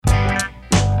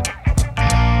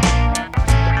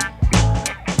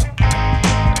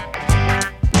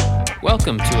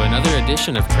Welcome to another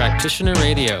edition of Practitioner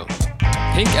Radio,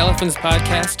 Pink Elephant's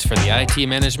podcast for the IT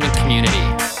management community.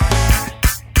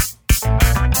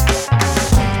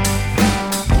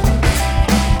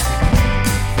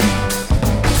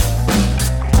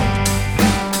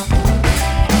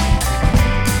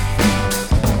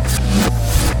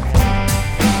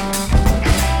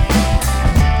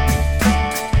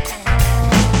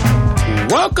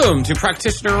 Welcome to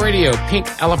Practitioner Radio, Pink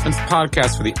Elephant's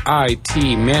podcast for the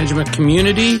IT management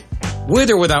community, with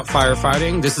or without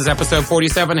firefighting. This is episode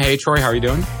 47. Hey, Troy, how are you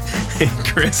doing? Hey,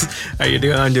 Chris, how you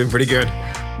doing? I'm doing pretty good.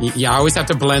 Yeah, I always have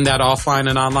to blend that offline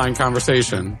and online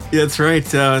conversation. Yeah, that's right.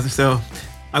 So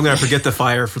I'm going to forget the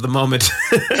fire for the moment.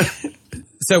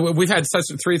 So we've had such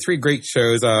three great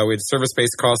shows. We had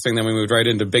service-based costing, then we moved right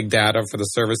into big data for the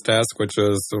service desk, which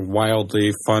was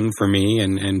wildly fun for me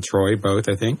and Troy both,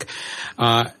 I think.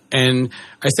 And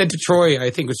I said to Troy,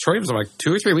 I think it was Troy, it was like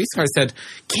 2 or 3 weeks ago, I said,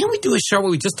 can't we do a show where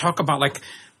we just talk about like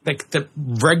the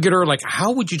regular, like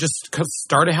how would you just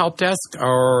start a help desk?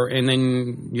 And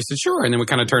then you said, sure. And then we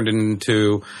kind of turned it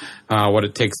into what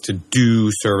it takes to do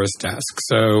service desk.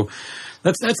 So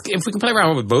let's if we can play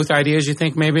around with both ideas, you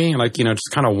think maybe like,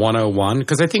 just kind of 101,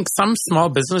 because I think some small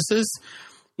businesses,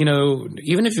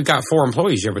 even if you've got 4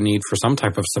 employees, you have a need for some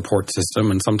type of support system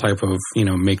and some type of,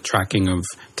 make tracking of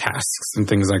tasks and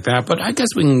things like that. But I guess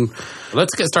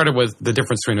let's get started with the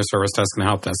difference between a service desk and a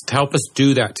help desk. To help us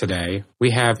do that today,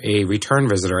 we have a return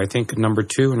visitor, I think number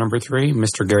 2 or number 3,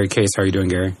 Mr. Gary Case. How are you doing,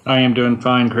 Gary? I am doing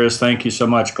fine, Chris. Thank you so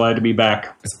much. Glad to be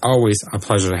back. It's always a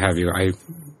pleasure to have you. I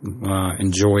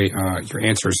enjoy your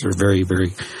answers. They're very,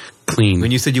 very clean. When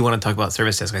you said you want to talk about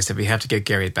service desk, I said we have to get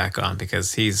Gary back on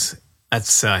because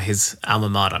that's his alma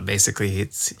mater. Basically,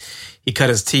 he cut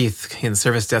his teeth in the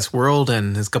service desk world,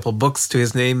 and there's a couple books to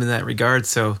his name in that regard.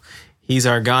 So he's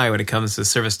our guy when it comes to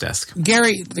service desk.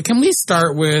 Gary, can we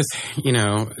start with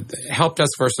help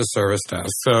desk versus service desk?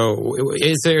 So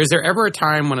is there ever a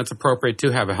time when it's appropriate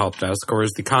to have a help desk, or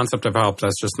is the concept of a help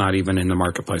desk just not even in the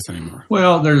marketplace anymore?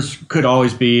 Well, could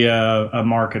always be a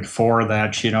market for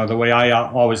that. The way I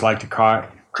always like to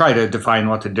try to define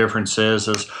what the difference is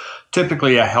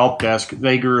typically a help desk,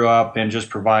 they grew up in just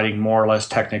providing more or less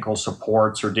technical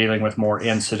supports or dealing with more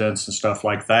incidents and stuff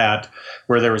like that.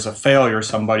 Where there was a failure,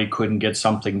 somebody couldn't get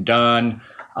something done.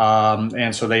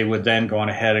 And so they would then go on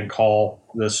ahead and call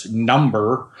this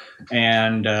number,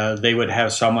 and they would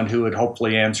have someone who would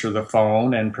hopefully answer the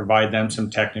phone and provide them some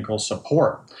technical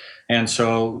support. And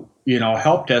so,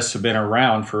 help desks have been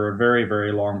around for a very,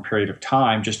 very long period of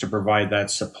time just to provide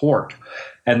that support.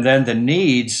 And then the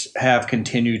needs have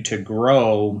continued to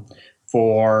grow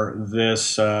for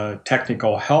this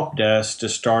technical help desk to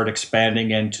start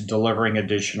expanding into delivering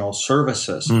additional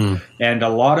services. And a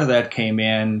lot of that came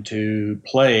into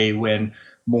play when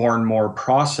more and more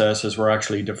processes were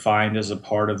actually defined as a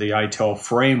part of the ITIL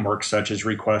framework, such as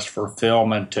request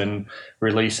fulfillment and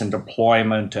release and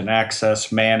deployment and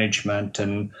access management.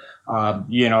 And,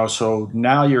 so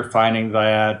now you're finding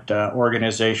that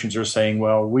organizations are saying,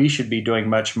 well, we should be doing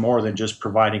much more than just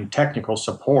providing technical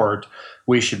support.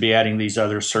 We should be adding these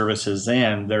other services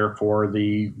in, therefore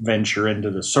the venture into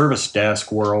the service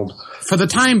desk world. For the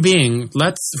time being,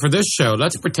 for this show,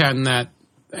 let's pretend that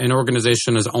an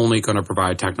organization is only going to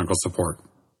provide technical support.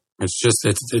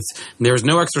 There's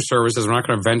no extra services. We're not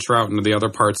going to venture out into the other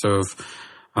parts of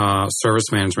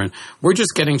service management. We're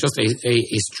just getting just a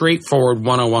straightforward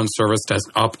 101 service desk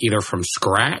up either from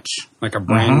scratch, like a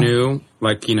brand new,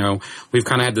 we've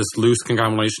kind of had this loose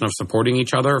conglomeration of supporting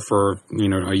each other for,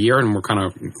 a year, and we're kind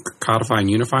of codify and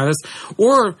unify this.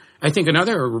 Or I think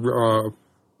another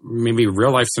maybe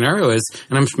real life scenario is,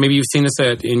 and maybe you've seen this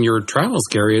in your travels,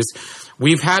 Gary, is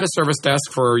we've had a service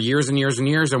desk for years and years and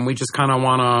years, and we just kind of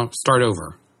want to start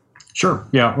over. Sure.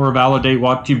 Yeah. Or validate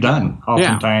what you've done.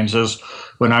 Oftentimes is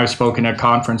when I've spoken at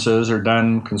conferences or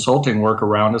done consulting work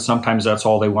around it, sometimes that's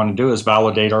all they want to do is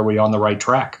validate, are we on the right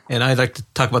track? And I'd like to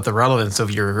talk about the relevance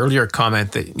of your earlier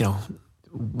comment that,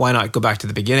 why not go back to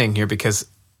the beginning here? Because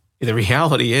the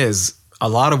reality is a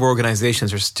lot of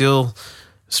organizations are still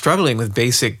struggling with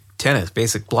basic tenets,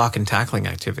 basic block and tackling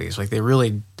activities. Like they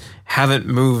really haven't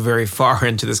moved very far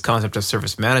into this concept of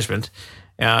service management.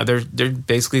 They're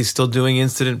basically still doing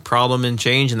incident, problem, and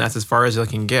change, and that's as far as they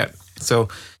can get. So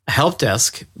a help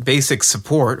desk, basic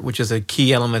support, which is a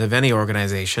key element of any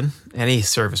organization, any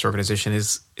service organization,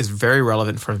 is very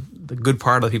relevant for the good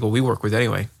part of the people we work with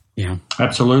anyway. Yeah,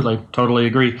 absolutely. Totally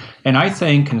agree. And I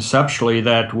think conceptually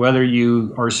that whether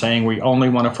you are saying we only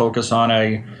want to focus on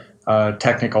a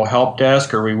technical help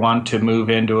desk or we want to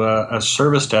move into a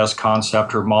service desk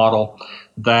concept or model,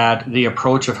 that the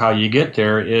approach of how you get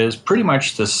there is pretty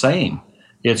much the same.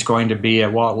 It's going to be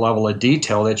at what level of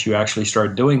detail that you actually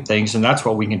start doing things. And that's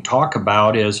what we can talk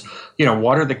about is,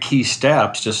 what are the key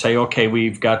steps to say, okay,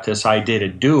 we've got this idea to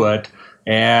do it,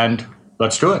 and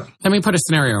let's do it. Let me put a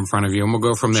scenario in front of you, and we'll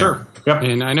go from there. Sure. Yep.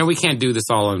 And I know we can't do this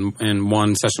all in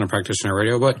one session of Practitioner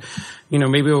Radio, but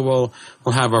maybe we'll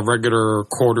have a regular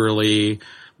quarterly.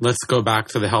 Let's go back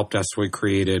to the help desk we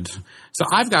created. So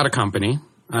I've got a company.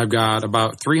 I've got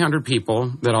about 300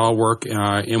 people that all work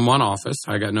in one office.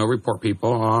 I got no report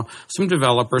people, some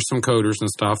developers, some coders and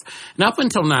stuff. And up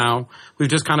until now, we've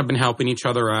just kind of been helping each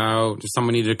other out. If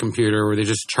someone needed a computer where they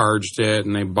just charged it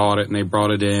and they bought it and they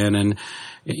brought it in. And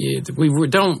we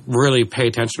don't really pay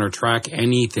attention or track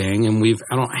anything. And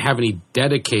I don't have any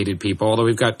dedicated people, although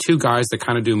we've got 2 guys that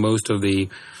kind of do most of the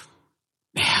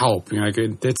help.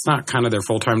 It's not kind of their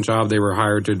full-time job. They were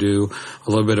hired to do a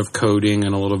little bit of coding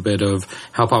and a little bit of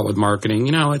help out with marketing.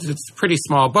 It's pretty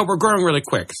small, but we're growing really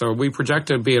quick. So we project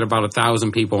to be at about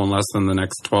 1,000 people in less than the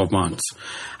next 12 months.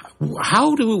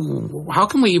 How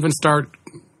can we even start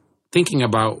thinking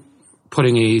about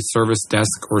putting a service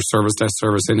desk or service desk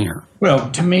service in here? Well,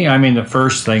 to me, the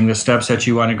first thing, the steps that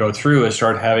you want to go through is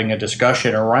start having a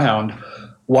discussion around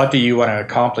what do you want to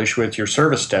accomplish with your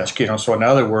service desk? So in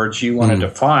other words, you want to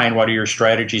define what are your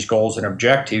strategies, goals, and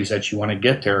objectives that you want to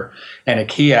get there. And a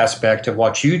key aspect of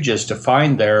what you just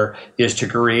defined there is to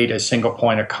create a single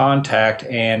point of contact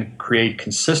and create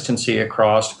consistency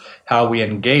across how we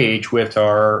engage with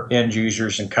our end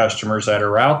users and customers that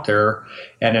are out there.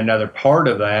 And another part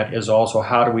of that is also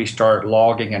how do we start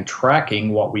logging and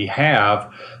tracking what we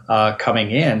have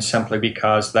coming in, simply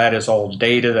because that is all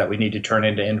data that we need to turn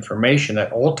into information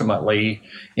that ultimately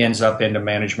ends up into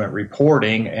management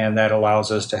reporting, and that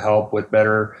allows us to help with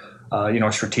better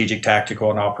strategic,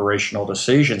 tactical, and operational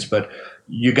decisions. But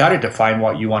you got to define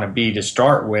what you want to be to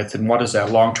start with, and what does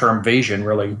that long-term vision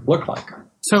really look like?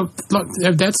 So look,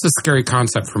 that's a scary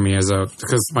concept for me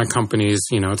because my company's,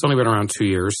 it's only been around 2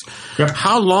 years. Yep.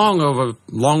 How long of a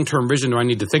long-term vision do I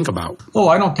need to think about? Well,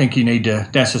 I don't think you need to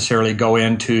necessarily go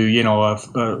into,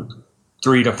 a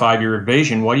 3 to 5 year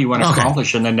vision. What do you want to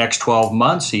accomplish in the next 12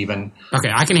 months even? Okay,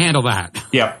 I can handle that.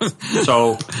 Yeah.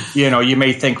 So, you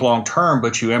may think long-term,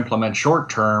 but you implement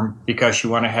short-term because you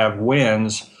want to have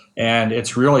wins. And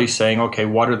it's really saying, okay,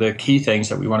 what are the key things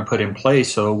that we want to put in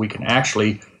place so we can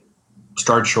actually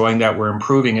start showing that we're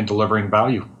improving and delivering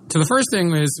value. So the first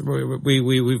thing is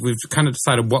we've kind of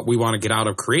decided what we want to get out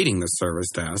of creating this service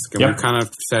desk. And we've kind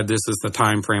of said this is the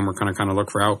time frame we're going to kind of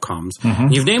look for outcomes.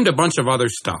 Mm-hmm. You've named a bunch of other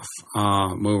stuff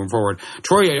moving forward.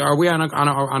 Troy, are we on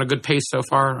a good pace so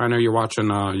far? I know you're watching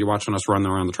us run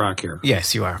around the track here.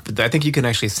 Yes, you are. But I think you can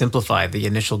actually simplify the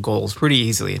initial goals pretty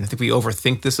easily. And I think we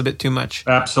overthink this a bit too much.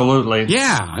 Absolutely.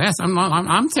 Yeah. Yes.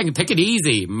 I'm saying take it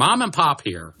easy. Mom and pop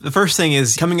here. The first thing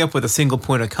is coming up with a single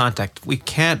point of contact. We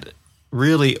can't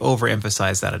really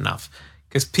overemphasize that enough,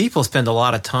 because people spend a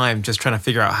lot of time just trying to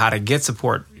figure out how to get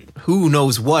support. Who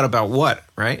knows what about what,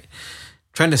 right?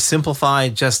 Trying to simplify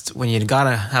just when you got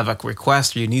to have a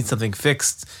request or you need something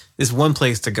fixed, there's one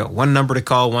place to go, one number to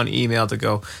call, one email to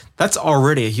go. That's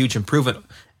already a huge improvement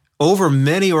over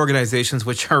many organizations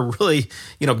which are really,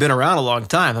 been around a long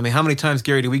time. I mean, how many times,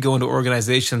 Gary, do we go into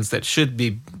organizations that should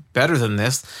be better than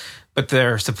this, but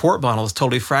their support model is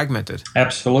totally fragmented?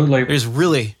 Absolutely. There's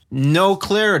really no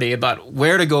clarity about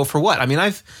where to go for what. I mean,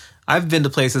 I've been to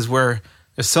places where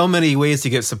there's so many ways to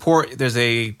get support. There's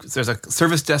a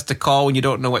service desk to call when you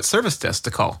don't know what service desk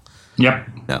to call. Yep.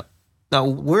 Now,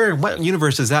 what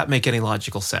universe does that make any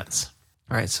logical sense?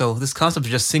 All right, so this concept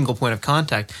of just single point of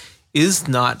contact is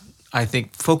not, I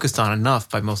think, focused on enough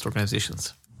by most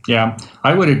organizations. Yeah,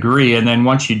 I would agree. And then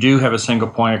once you do have a single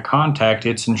point of contact,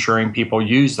 it's ensuring people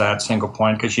use that single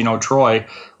point. Because, Troy,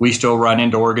 we still run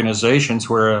into organizations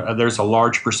where there's a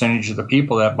large percentage of the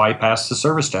people that bypass the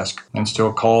service desk and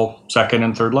still call second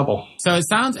and third level. So it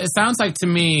sounds like to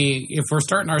me, if we're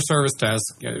starting our service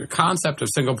desk, the concept of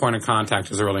single point of contact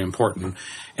is really important.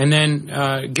 And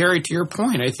then, Gary, to your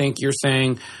point, I think you're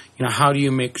saying, how do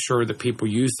you make sure that people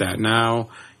use that? Now,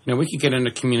 we could get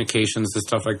into communications and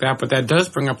stuff like that, but that does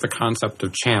bring up the concept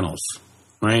of channels,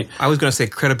 right? I was going to say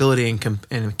credibility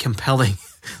and compelling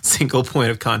single point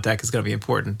of contact is going to be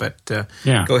important, but go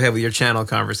ahead with your channel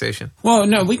conversation. Well,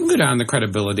 no, we can go down the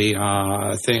credibility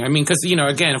thing. I mean, because,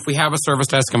 again, if we have a service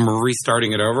desk and we're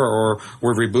restarting it over or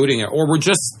we're rebooting it or we're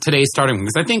just today starting,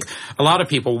 because I think a lot of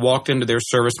people walked into their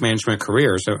service management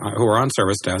careers who are on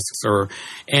service desks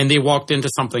and they walked into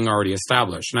something already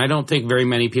established. And I don't think very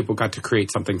many people got to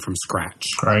create something from scratch.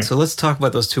 Right. So let's talk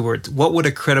about those two words. What would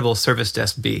a credible service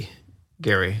desk be,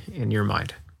 Gary, in your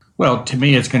mind? Well, to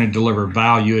me, it's going to deliver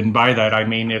value. And by that, I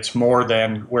mean it's more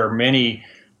than where many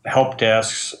help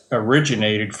desks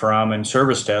originated from, and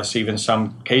service desks, even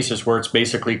some cases where it's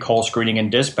basically call screening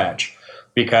and dispatch.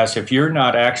 Because if you're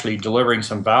not actually delivering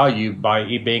some value by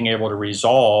being able to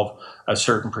resolve a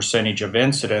certain percentage of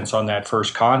incidents on that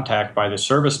first contact by the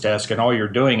service desk, and all you're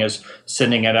doing is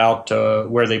sending it out to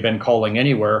where they've been calling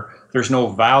anywhere, there's no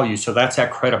value. So that's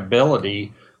that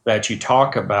credibility that you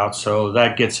talk about. So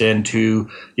that gets into,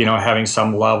 having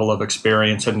some level of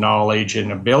experience and knowledge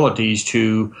and abilities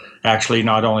to actually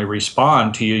not only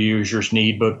respond to your user's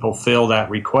need, but fulfill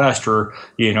that request or,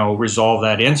 resolve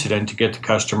that incident to get the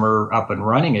customer up and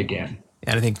running again.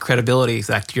 And I think credibility,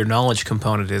 exactly, your knowledge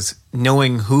component is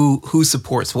knowing who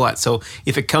supports what. So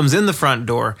if it comes in the front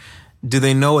door, do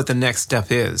they know what the next step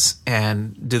is?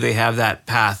 And do they have that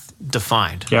path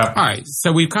defined? Yeah. All right.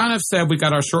 So we've kind of said we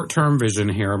got our short-term vision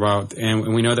here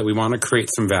and we know that we want to create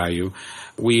some value.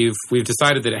 We've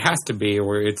decided that it has to be,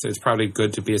 or it's probably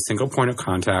good to be a single point of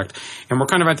contact. And we're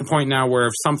kind of at the point now where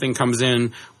if something comes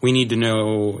in, we need to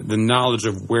know the knowledge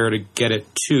of where to get it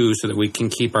to so that we can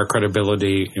keep our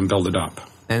credibility and build it up.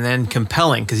 And then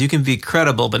compelling, because you can be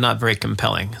credible but not very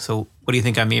compelling. So what do you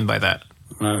think I mean by that?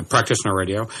 Practitioner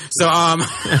radio. So,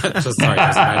 just sorry,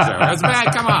 that's a bad joke. That's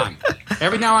bad. Come on.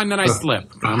 Every now and then I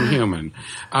slip. I'm human.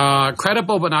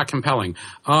 Credible but not compelling.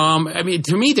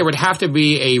 To me, there would have to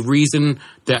be a reason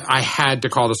that I had to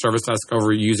call the service desk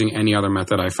over using any other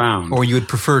method I found. Or you would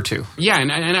prefer to. Yeah,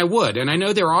 and I would. And I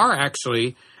know there are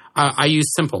actually, I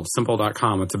use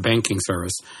simple.com. It's a banking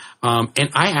service. And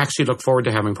I actually look forward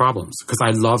to having problems because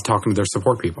I love talking to their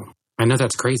support people. I know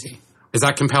that's crazy. Is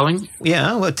that compelling?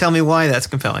 Yeah, well, tell me why that's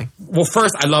compelling. Well,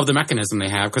 first, I love the mechanism they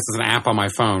have because it's an app on my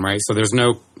phone, right? So there's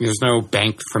no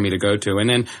bank for me to go to. And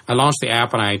then I launch the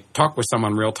app and I talk with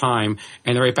someone real time,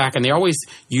 and they're right back. And they always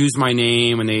use my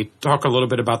name, and they talk a little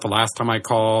bit about the last time I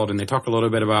called, and they talk a little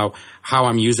bit about how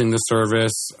I'm using the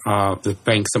service, the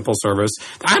Bank Simple service.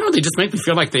 I don't know, they just make me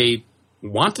feel like they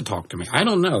want to talk to me. I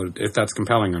don't know if that's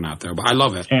compelling or not, though, but I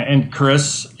love it. And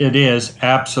Chris, it is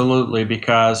absolutely,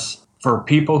 because for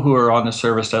people who are on the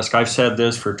service desk, I've said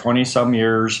this for 20-some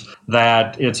years,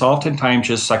 that it's oftentimes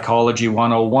just psychology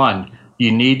 101.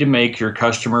 You need to make your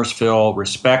customers feel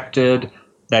respected,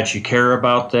 that you care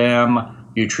about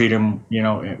them, you treat them,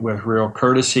 with real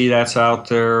courtesy that's out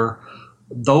there.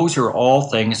 Those are all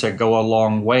things that go a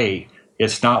long way.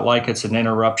 It's not like it's an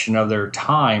interruption of their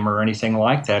time or anything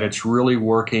like that. It's really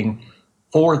working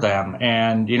for them.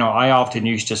 And, I often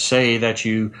used to say that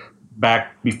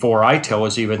back before ITIL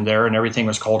was even there and everything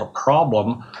was called a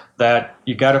problem, that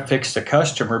you got to fix the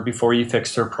customer before you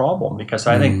fix their problem, because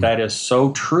I think that is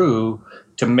so true,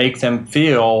 to make them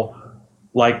feel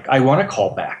like I want to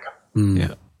call back.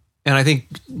 Yeah. And I think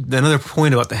another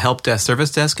point about the help desk,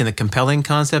 service desk, and the compelling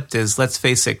concept is, let's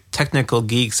face it, technical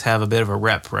geeks have a bit of a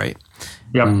rep, right?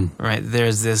 Yep. Right.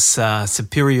 There's this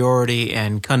superiority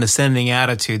and condescending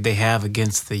attitude they have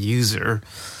against the user.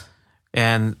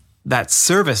 And that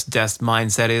service desk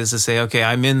mindset is to say, okay,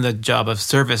 I'm in the job of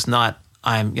service, not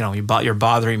you're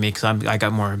bothering me because I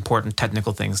got more important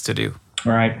technical things to do.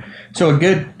 All right. So a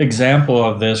good example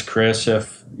of this, Chris,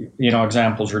 if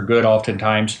examples are good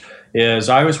oftentimes, is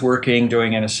I was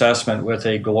doing an assessment with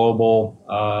a global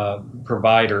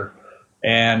provider,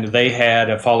 and they had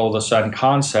a follow the sun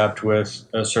concept with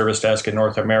a service desk in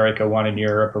North America, one in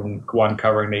Europe, and one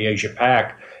covering the Asia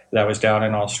Pac that was down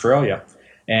in Australia.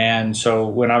 And so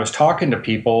when I was talking to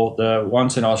people, the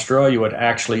ones in Australia would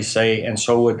actually say, and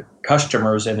so would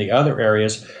customers in the other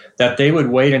areas, that they would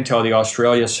wait until the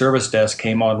Australia service desk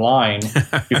came online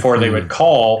before they would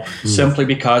call, simply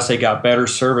because they got better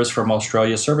service from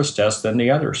Australia service desk than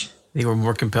the others. They were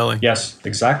more compelling. Yes,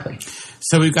 exactly.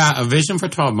 So we've got a vision for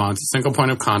 12 months, a single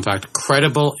point of contact,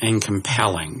 credible and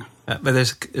compelling. But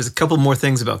there's a couple more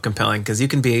things about compelling, because you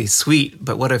can be sweet,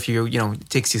 but what if it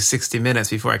takes you 60 minutes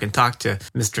before I can talk to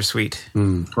Mr. Sweet?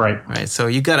 Right. So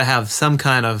you got to have some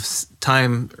kind of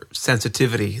time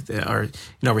sensitivity or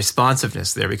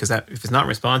responsiveness there, because if it's not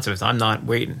responsive, I'm not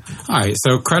waiting. All right.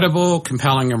 So credible,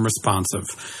 compelling, and responsive.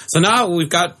 So now we've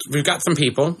got some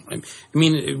people. I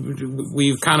mean,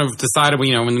 we've kind of decided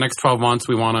in the next 12 months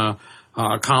we want to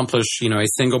accomplish, a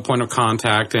single point of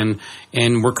contact, and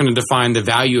we're going to define the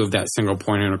value of that single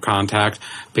point of contact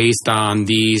based on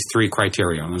these three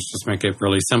criteria. Let's just make it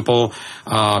really simple.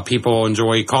 People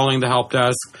enjoy calling the help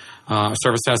desk.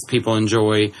 Service desk people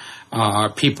enjoy.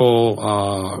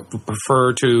 People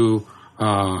prefer to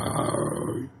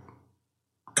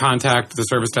contact the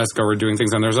service desk over doing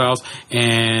things on themselves,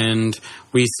 and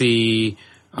we see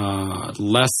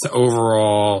less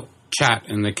overall chat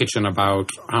in the kitchen about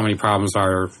how many problems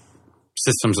our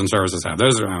systems and services have.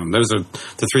 Those are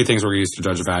the three things we're used to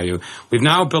judge value. We've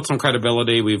now built some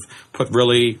credibility. We've put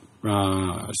really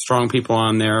strong people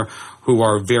on there who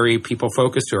are very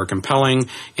people-focused, who are compelling,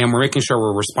 and we're making sure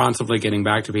we're responsibly getting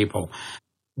back to people.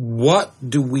 What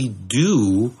do we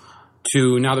do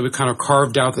to, now that we've kind of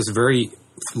carved out this very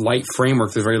light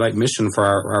framework, this very light mission for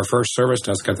our first service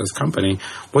desk at this company,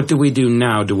 what do we do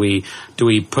now? Do we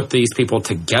put these people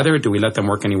together? Do we let them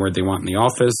work anywhere they want in the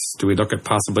office? Do we look at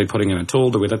possibly putting in a tool?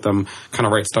 Do we let them kind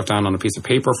of write stuff down on a piece of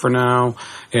paper for now?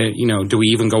 Do we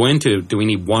even go into, do we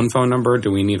need one phone number? Do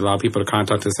we need to allow people to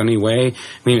contact us anyway?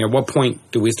 I mean, at what point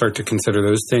do we start to consider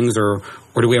those things, or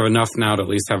do we have enough now to at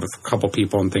least have a couple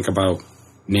people and think about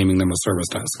naming them a service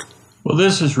desk? Well,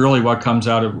 this is really what comes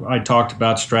out of, I talked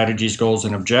about strategies, goals,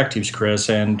 and objectives,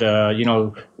 Chris, and,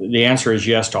 the answer is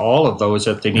yes to all of those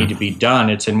if they need to be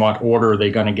done. It's in what order are they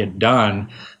going to get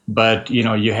done. But,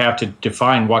 you have to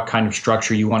define what kind of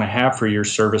structure you want to have for your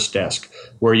service desk,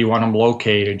 where you want them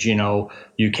located.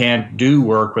 You can't do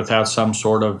work without some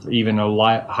sort of even a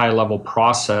high-level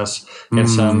process and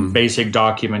some basic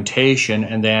documentation.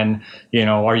 And then,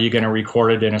 are you going to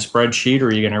record it in a spreadsheet, or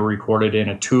are you going to record it in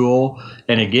a tool?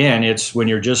 And again, it's when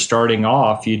you're just starting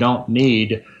off, you don't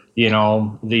need,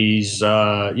 these,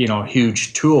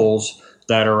 huge tools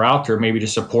that are out there maybe to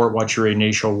support what your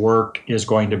initial work is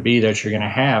going to be that you're going to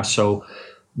have. So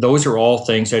those are all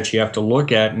things that you have to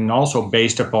look at, and also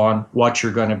based upon what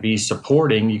you're going to be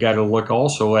supporting, you got to look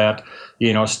also at,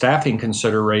 staffing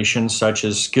considerations such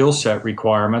as skill set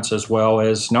requirements as well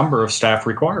as number of staff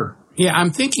required. Yeah,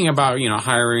 I'm thinking about,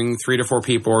 hiring 3 to 4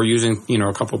 people or using,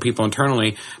 a couple of people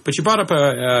internally. But you brought up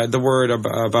the word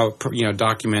about,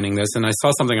 documenting this. And I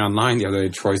saw something online the other day,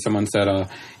 Troy. Someone said,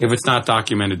 if it's not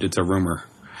documented, it's a rumor.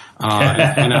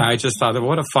 And I just thought,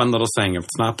 what a fun little saying. If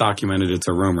it's not documented, it's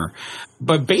a rumor.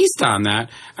 But based on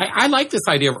that, I like this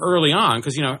idea of early on,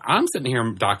 because, I'm sitting here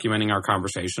documenting our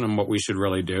conversation and what we should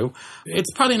really do.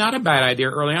 It's probably not a bad idea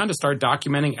early on to start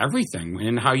documenting everything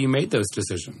and how you made those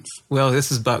decisions. Well,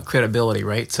 this is about credibility,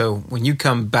 right? So when you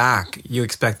come back, you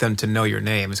expect them to know your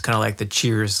name. It's kind of like the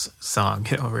Cheers song,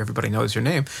 where everybody knows your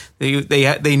name.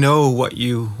 They know what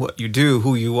you do,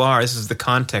 who you are. This is the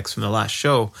context from the last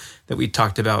show that we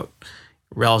talked about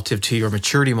relative to your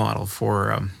maturity model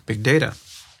for big data.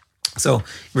 So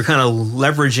we're kind of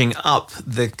leveraging up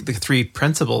the 3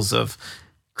 principles of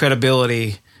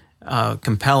credibility,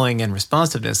 compelling, and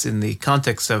responsiveness in the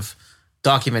context of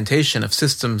documentation of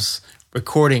systems,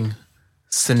 recording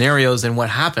scenarios and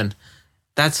what happened.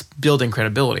 That's building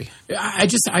credibility. I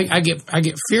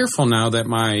get fearful now that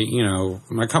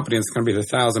my company is going to be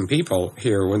 1,000 people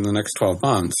here within the next 12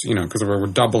 months, because we're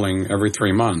doubling every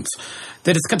 3 months,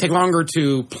 that it's going to take longer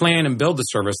to plan and build the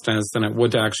service desk than it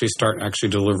would to actually start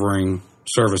delivering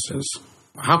services.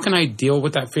 How can I deal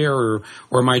with that fear, or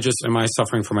am I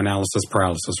suffering from analysis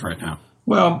paralysis right now?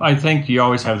 Well, I think you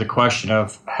always have the question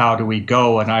of how do we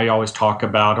go, and I always talk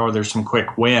about, there's some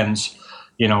quick wins,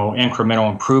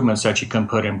 incremental improvements that you can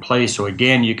put in place. So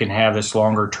again, you can have this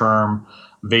longer term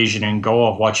vision and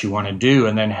goal of what you want to do,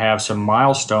 and then have some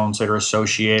milestones that are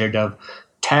associated of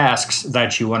tasks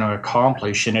that you want to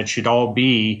accomplish. And it should all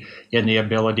be in the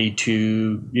ability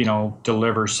to,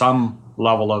 deliver some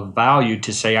level of value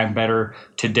to say, I'm better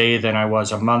today than I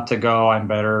was a month ago. I'm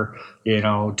better,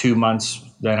 2 months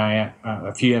than I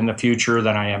am in the future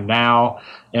than I am now.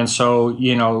 And so,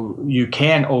 you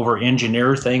can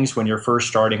over-engineer things when you're first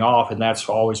starting off, and that's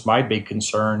always my big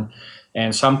concern.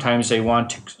 And sometimes they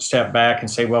want to step back and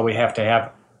say, well, we have to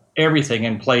have everything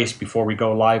in place before we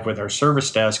go live with our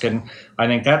service desk. And I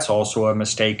think that's also a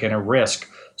mistake and a risk.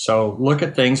 So look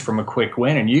at things from a quick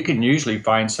win, and you can usually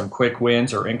find some quick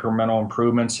wins or incremental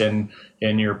improvements in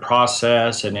your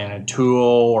process and in a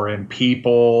tool or in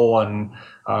people and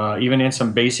even in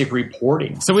some basic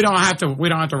reporting. So we don't have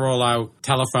to roll out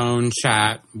telephone,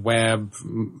 chat, web,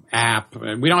 app.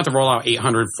 We don't have to roll out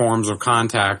 800 forms of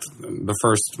contact the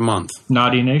first month.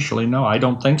 Not initially, no, I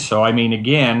don't think so. I mean,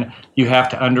 again, you have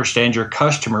to understand your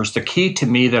customers. The key to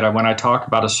me that when I talk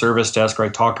about a service desk or I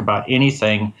talk about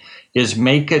anything is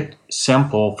make it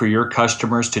simple for your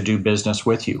customers to do business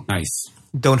with you. Nice.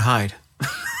 Don't hide.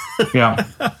 Yeah.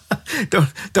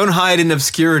 Don't hide in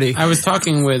obscurity. I was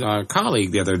talking with a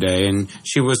colleague the other day, and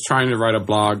she was trying to write a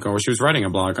blog, or she was writing a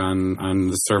blog on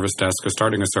the service desk or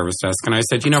starting a service desk. And I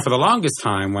said, for the longest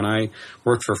time when I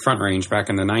worked for Front Range back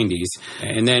in the 90s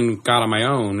and then got on my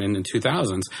own in the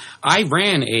 2000s, I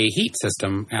ran a heat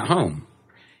system at home.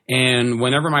 And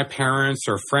whenever my parents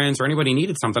or friends or anybody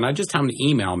needed something, I'd just tell them to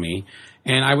email me,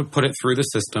 and I would put it through the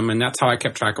system, and that's how I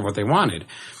kept track of what they wanted.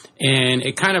 And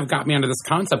it kind of got me onto this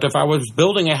concept. If I was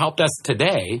building a help desk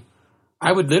today,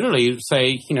 I would literally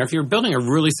say, if you're building a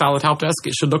really solid help desk,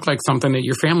 it should look like something that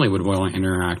your family would want to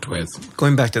interact with.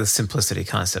 Going back to the simplicity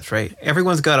concept, right?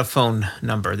 Everyone's got a phone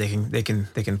number they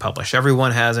can publish.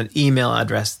 Everyone has an email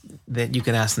address that you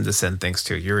can ask them to send things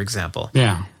to. Your example,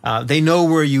 yeah. They know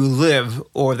where you live,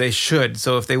 or they should.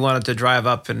 So if they wanted to drive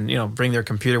up and bring their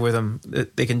computer with them,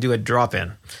 they can do a drop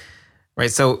in,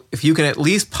 right? So if you can at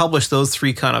least publish those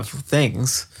three kind of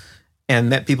things, and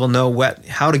let people know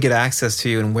how to get access to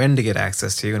you and when to get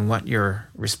access to you and what your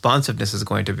responsiveness is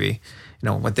going to be,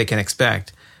 what they can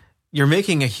expect, you're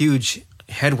making a huge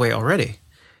headway already.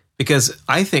 Because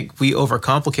I think we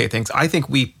overcomplicate things. I think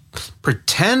we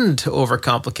pretend to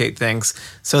overcomplicate things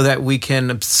so that we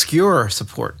can obscure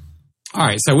support. All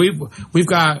right, so we've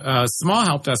got a small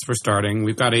help desk for starting.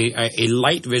 We've got a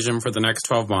light vision for the next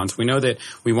 12 months. We know that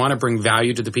we want to bring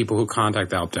value to the people who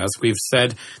contact the help desk. We've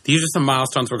said these are some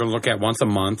milestones we're going to look at once a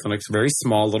month, and like very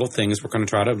small little things we're going to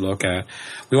try to look at.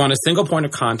 We want a single point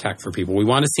of contact for people. We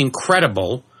want to seem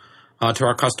credible to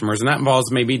our customers, and that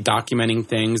involves maybe documenting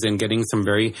things and getting some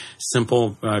very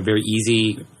simple, very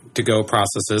easy to go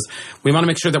processes. We want to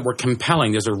make sure that we're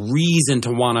compelling. There's a reason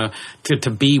to want to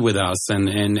be with us, and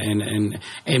in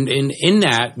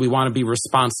that we want to be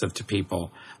responsive to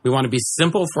people. We want to be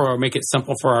make it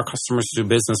simple for our customers to do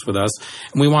business with us,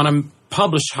 and we want to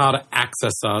publish how to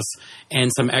access us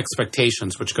and some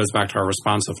expectations, which goes back to our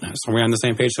responsiveness. Are we on the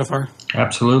same page so far?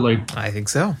 Absolutely. I think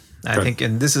so. I think,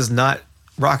 and this is not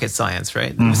rocket science,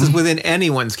 right? Mm-hmm. This is within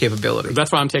anyone's capability.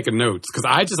 That's why I'm taking notes, because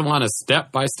I just want a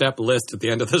step-by-step list at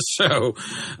the end of the show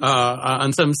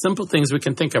on some simple things we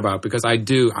can think about, because I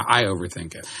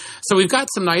overthink it. So we've got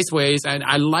some nice ways, and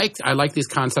I like these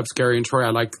concepts, Gary and Troy. I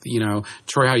like,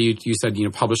 Troy, how you said,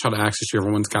 publish how to access you.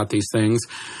 Everyone's got these things.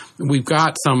 We've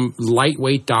got some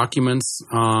lightweight documents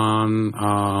on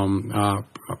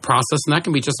process, and that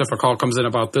can be just if a call comes in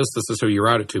about this is who you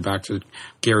route it to, back to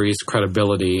Gary's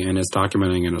credibility and his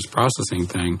documenting and his processing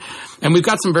thing. And we've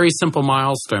got some very simple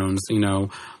milestones,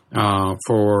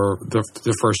 for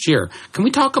the first year. Can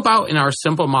we talk about, in our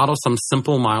simple model, some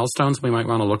simple milestones we might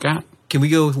want to look at? Can we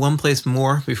go one place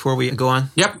more before we go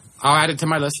on? Yep, I'll add it to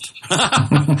my list.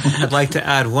 I'd like to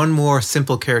add one more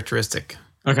simple characteristic.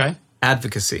 Okay.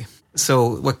 Advocacy.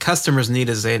 So what customers need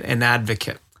is an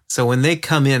advocate. So when they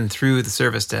come in through the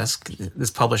service desk, this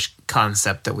published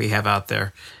concept that we have out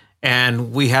there,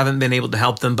 and we haven't been able to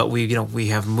help them, but we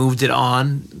have moved it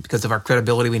on because of our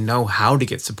credibility. We know how to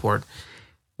get support.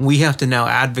 We have to now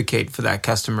advocate for that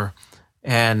customer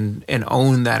and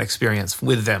own that experience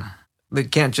with them. They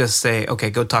can't just say, okay,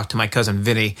 go talk to my cousin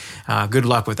Vinny. Good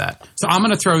luck with that. So I'm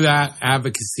going to throw that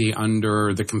advocacy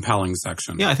under the compelling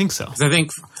section. Yeah, I think so. Because I think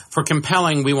for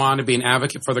compelling, we want to be an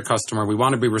advocate for the customer. We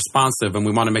want to be responsive, and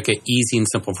we want to make it easy and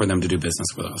simple for them to do business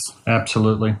with us.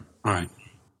 Absolutely. All right.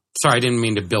 Sorry, I didn't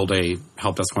mean to build a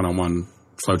Help Desk 101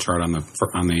 flowchart on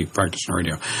the Practitioner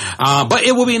Radio. But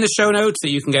it will be in the show notes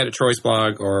that you can get at Troy's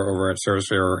blog or over at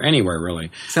ServiceFair or anywhere, really.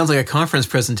 Sounds like a conference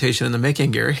presentation in the making,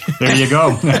 Gary. There you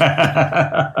go.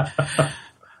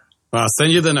 Well, I'll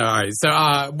send you the note. All right.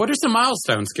 So what are some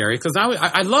milestones, Gary? Because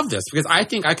I love this, because I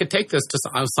think I could take this to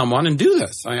someone and do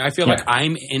this. I feel like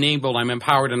I'm enabled, I'm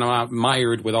empowered, and I'm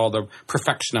admired with all the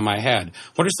perfection in my head.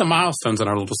 What are some milestones in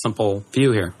our little simple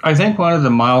view here? I think one of the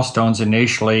milestones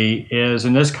initially is,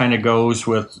 and this kind of goes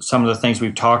with some of the things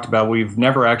we've talked about, we've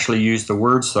never actually used the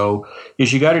words though,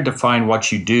 is you got to define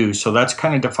what you do. So that's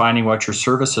kind of defining what your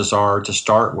services are to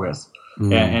start with.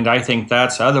 Mm. And I think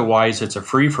otherwise it's a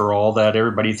free-for-all that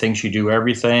everybody thinks you do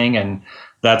everything, and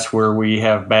that's where we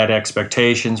have bad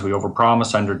expectations. We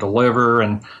overpromise, underdeliver.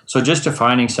 And so just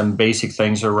defining some basic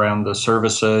things around the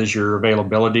services, your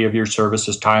availability of your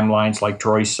services, timelines, like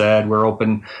Troy said, we're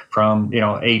open from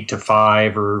 8 to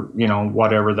 5 or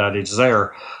whatever that is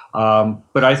there.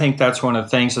 But I think that's one of the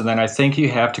things. And then I think you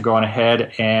have to go on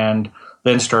ahead and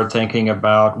then start thinking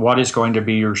about what is going to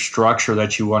be your structure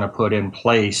that you want to put in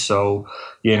place. So,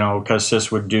 because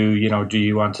this would do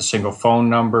you want the single phone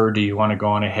number? Do you want to go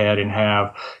on ahead and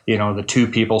have, the two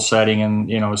people sitting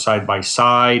in, side by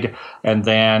side? And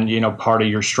then, part of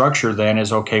your structure then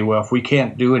is, okay, well, if we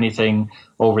can't do anything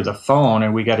over the phone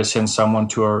and we got to send someone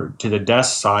to the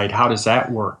desk side, how does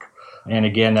that work? And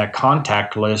again, that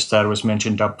contact list that was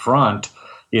mentioned up front,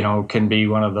 can be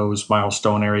one of those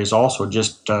milestone areas also,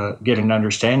 just get an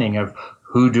understanding of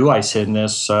who do I send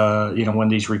this, when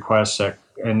these requests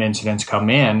and incidents come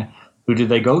in, who do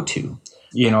they go to?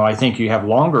 I think you have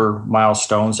longer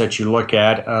milestones that you look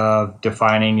at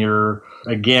defining your,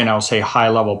 again, I'll say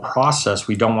high-level process.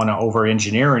 We don't want to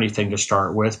over-engineer anything to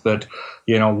start with, but,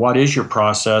 what is your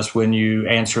process when you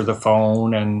answer the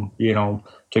phone and,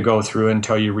 to go through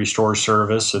until you restore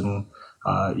service and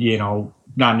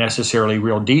not necessarily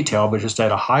real detail, but just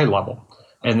at a high level.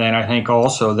 And then I think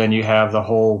also then you have the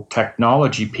whole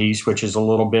technology piece, which is a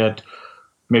little bit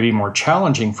maybe more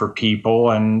challenging for people.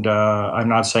 And I'm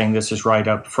not saying this is right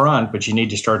up front, but you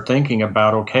need to start thinking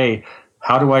about, okay,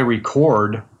 how do I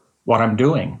record what I'm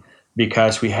doing?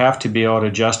 Because we have to be able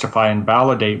to justify and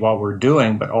validate what we're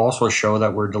doing, but also show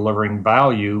that we're delivering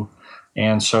value.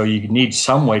 And so you need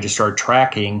some way to start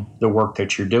tracking the work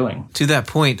that you're doing. To that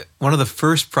point, one of the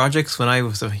first projects when I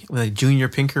was a junior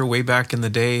pinker way back in the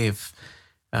day of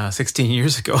 16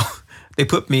 years ago, they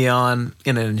put me on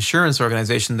in an insurance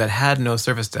organization that had no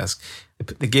service desk.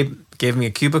 They gave me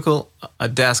a cubicle, a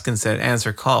desk, and said,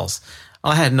 answer calls.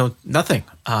 I had nothing.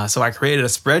 So I created a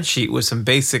spreadsheet with some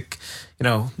basic,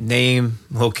 name,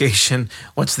 location,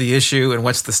 what's the issue, and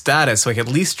what's the status. So I could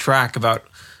at least track about,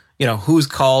 who's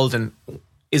called and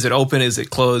is it open, is it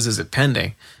closed, is it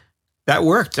pending. That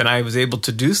worked, and I was able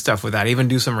to do stuff with that, even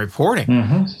do some reporting.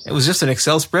 Mm-hmm. It was just an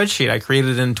Excel spreadsheet. I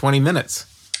created in 20 minutes.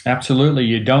 Absolutely.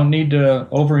 You don't need to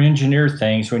over-engineer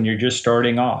things when you're just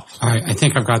starting off. All right, I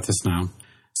think I've got this now.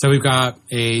 So we've got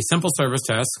a simple service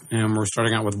desk, and we're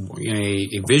starting out with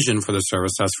a vision for the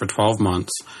service desk for 12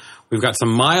 months. We've got some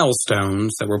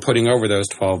milestones that we're putting over those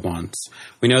 12 months.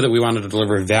 We know that we wanted to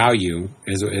deliver value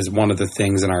is one of the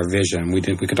things in our vision. We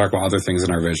could talk about other things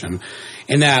in our vision.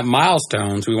 In that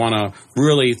milestones, we want to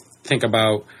really think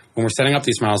about, when we're setting up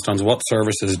these milestones, what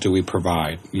services do we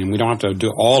provide? We don't have to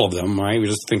do all of them, right? We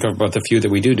just think about the few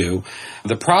that we do.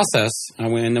 The process,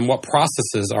 and then what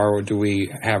processes do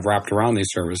we have wrapped around these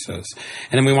services?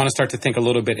 And then we want to start to think a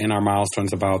little bit in our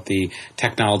milestones about the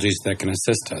technologies that can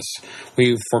assist us.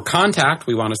 For contact,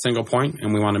 we want a single point,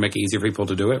 and we want to make it easier for people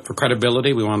to do it. For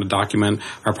credibility, we want to document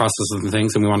our processes and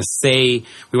things, and we want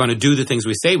to do the things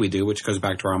we say we do, which goes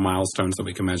back to our milestones that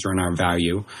we can measure in our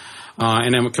value.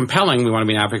 And then with compelling, we want to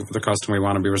be an advocate for the customer, we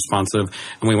want to be responsive,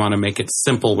 and we want to make it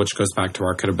simple, which goes back to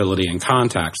our credibility and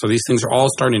contact. So these things are all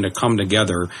starting to come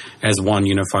together as one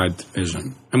unified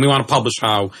vision. And we want to publish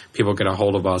how people get a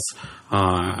hold of us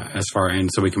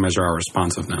so we can measure our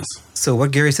responsiveness. So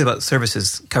what Gary said about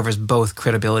services covers both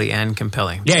credibility and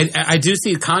compelling. Yeah, I do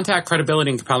see contact, credibility,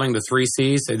 and compelling, the 3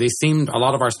 C's. They seem, a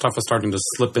lot of our stuff is starting to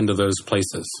slip into those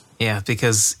places. Yeah,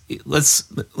 because let's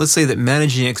say that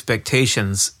managing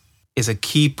expectations is a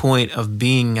key point of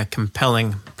being a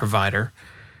compelling provider,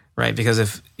 right? Because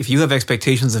if you have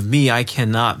expectations of me I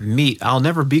cannot meet, I'll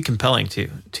never be compelling to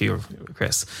you,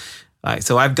 Chris.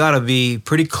 So I've got to be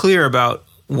pretty clear about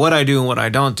what I do and what I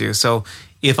don't do. So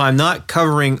if I'm not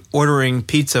covering ordering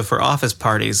pizza for office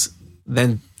parties,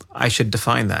 then I should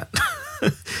define that.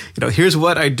 Here's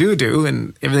what I do,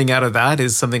 and everything out of that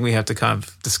is something we have to kind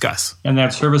of discuss. And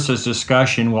that services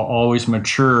discussion will always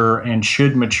mature and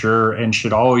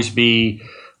should always be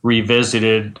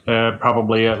revisited,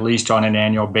 probably at least on an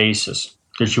annual basis,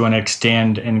 because you want to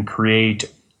extend and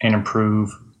create and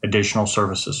improve additional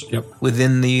services. Yep.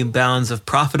 Within the bounds of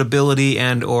profitability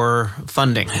and or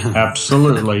funding.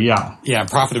 Absolutely, yeah. Yeah,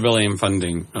 profitability and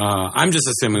funding. I'm just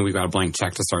assuming we've got a blank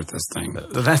check to start this thing.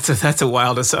 That's a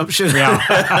wild assumption.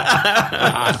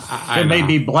 Yeah. It may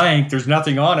be blank. There's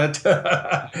nothing on it.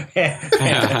 Yeah,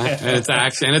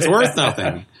 and it's worth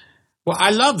nothing. Well,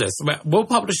 I love this. We'll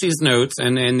publish these notes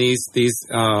and these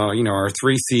our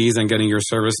 3 C's and getting your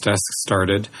service desk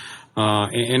started.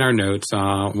 In our notes,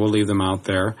 we'll leave them out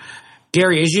there.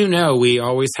 Gary, as you know, we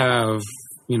always have,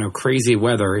 crazy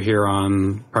weather here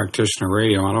on Practitioner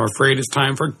Radio, and I'm afraid it's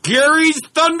time for Gary's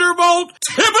Thunderbolt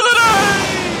Tip of the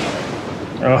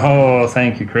Day! Oh,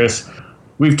 thank you, Chris.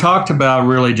 We've talked about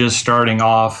really just starting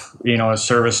off, a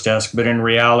service desk, but in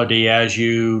reality, as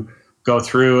you go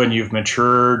through and you've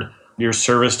matured your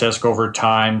service desk over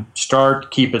time,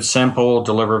 keep it simple,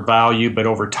 deliver value, but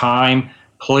over time,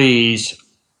 please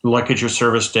look at your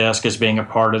service desk as being a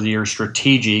part of your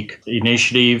strategic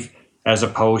initiative as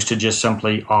opposed to just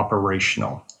simply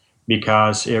operational.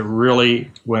 Because it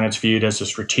really, when it's viewed as a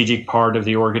strategic part of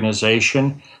the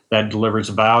organization, that delivers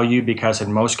value, because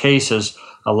in most cases,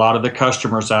 a lot of the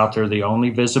customers out there, the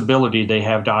only visibility they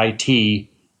have to IT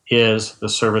is the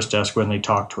service desk when they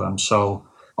talk to them. So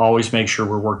always make sure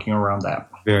we're working around that.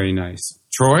 Very nice.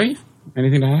 Troy,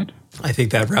 anything to add? I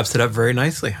think that wraps it up very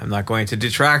nicely. I'm not going to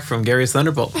detract from Gary's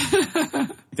Thunderbolt.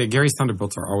 Gary's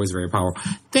Thunderbolts are always very powerful.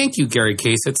 Thank you, Gary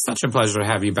Case. It's such a pleasure to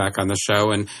have you back on the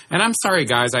show. And I'm sorry,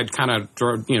 guys, I'd kind of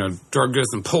drug this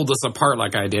and pulled this apart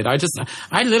like I did. I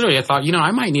literally thought,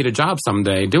 I might need a job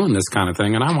someday doing this kind of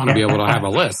thing, and I want to be able to have a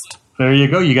list. There you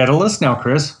go. You got a list now,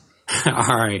 Chris.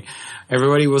 All right.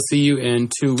 Everybody, we'll see you in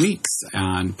 2 weeks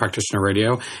on Practitioner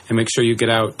Radio. And make sure you get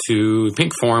out to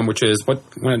Pink Forum, which is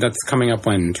that's coming up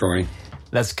when, Troy?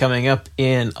 That's coming up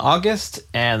in August,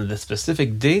 and the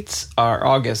specific dates are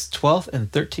August 12th and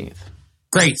 13th.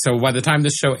 Great. So by the time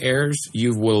this show airs,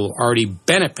 you will already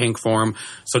been at Pink Forum.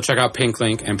 So check out Pink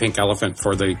Link and Pink Elephant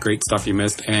for the great stuff you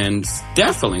missed. And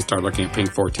definitely start looking at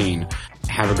Pink 14.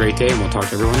 Have a great day, and we'll talk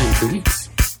to everyone in 2 weeks.